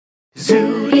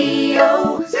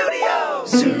Zoodio! Zoodio!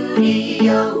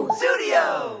 Zoodio!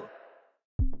 Zoodio!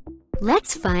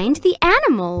 Let's find the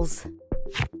animals.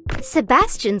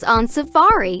 Sebastian's on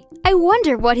safari. I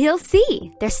wonder what he'll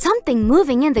see. There's something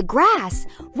moving in the grass.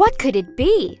 What could it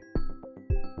be?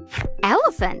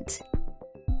 Elephant.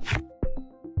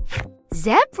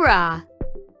 Zebra.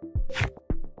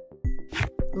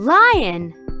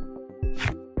 Lion.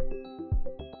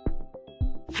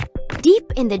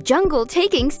 Deep in the jungle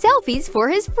taking selfies for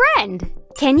his friend.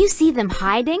 Can you see them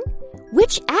hiding?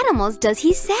 Which animals does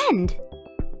he send?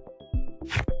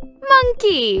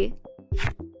 Monkey.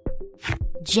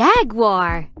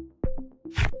 Jaguar.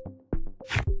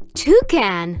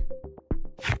 Toucan.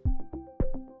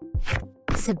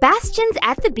 Sebastian's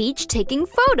at the beach taking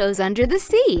photos under the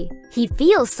sea. He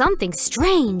feels something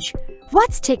strange.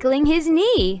 What's tickling his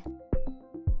knee?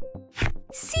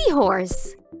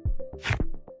 Seahorse.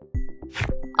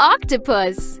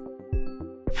 Octopus.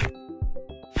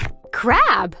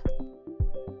 Crab.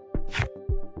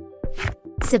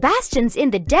 Sebastian's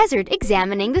in the desert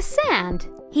examining the sand.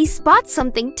 He spots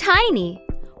something tiny.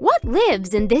 What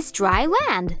lives in this dry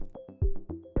land?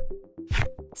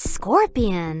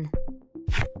 Scorpion.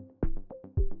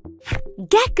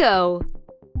 Gecko.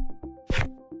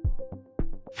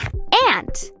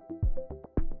 Ant.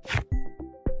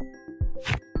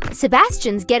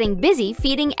 Sebastian's getting busy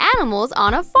feeding animals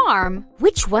on a farm.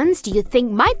 Which ones do you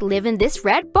think might live in this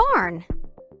red barn?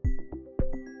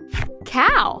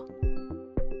 Cow.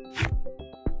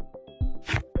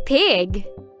 Pig.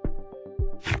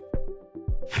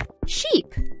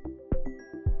 Sheep.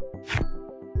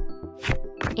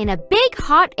 In a big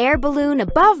hot air balloon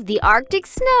above the Arctic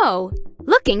snow,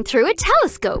 looking through a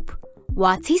telescope.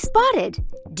 What's he spotted?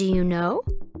 Do you know?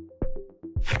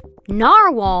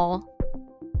 Narwhal.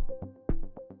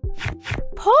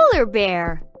 Polar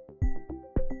bear.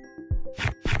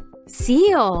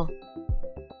 Seal.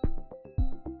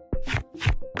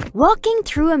 Walking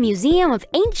through a museum of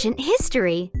ancient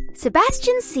history,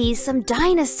 Sebastian sees some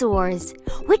dinosaurs.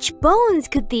 Which bones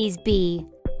could these be?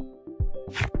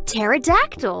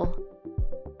 Pterodactyl.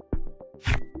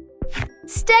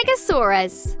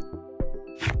 Stegosaurus.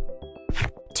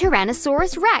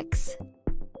 Tyrannosaurus rex.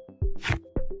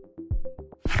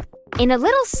 In a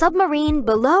little submarine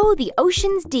below the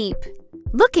ocean's deep,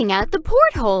 looking out the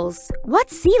portholes, what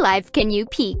sea life can you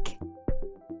peek?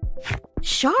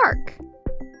 Shark.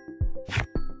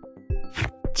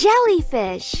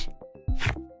 Jellyfish.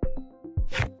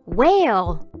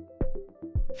 Whale.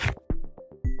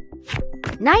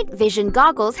 Night vision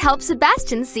goggles help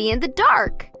Sebastian see in the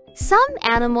dark. Some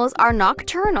animals are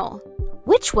nocturnal.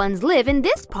 Which ones live in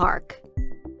this park?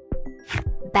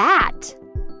 Bat.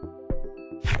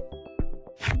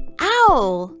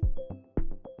 Owl.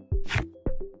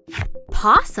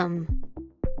 Possum.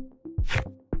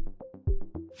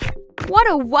 What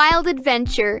a wild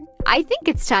adventure! I think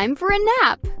it's time for a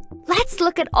nap. Let's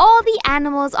look at all the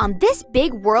animals on this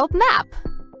big world map.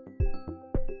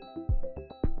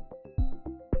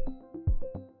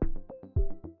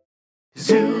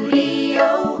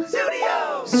 Zoodio!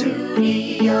 Zoodio! Zoodio!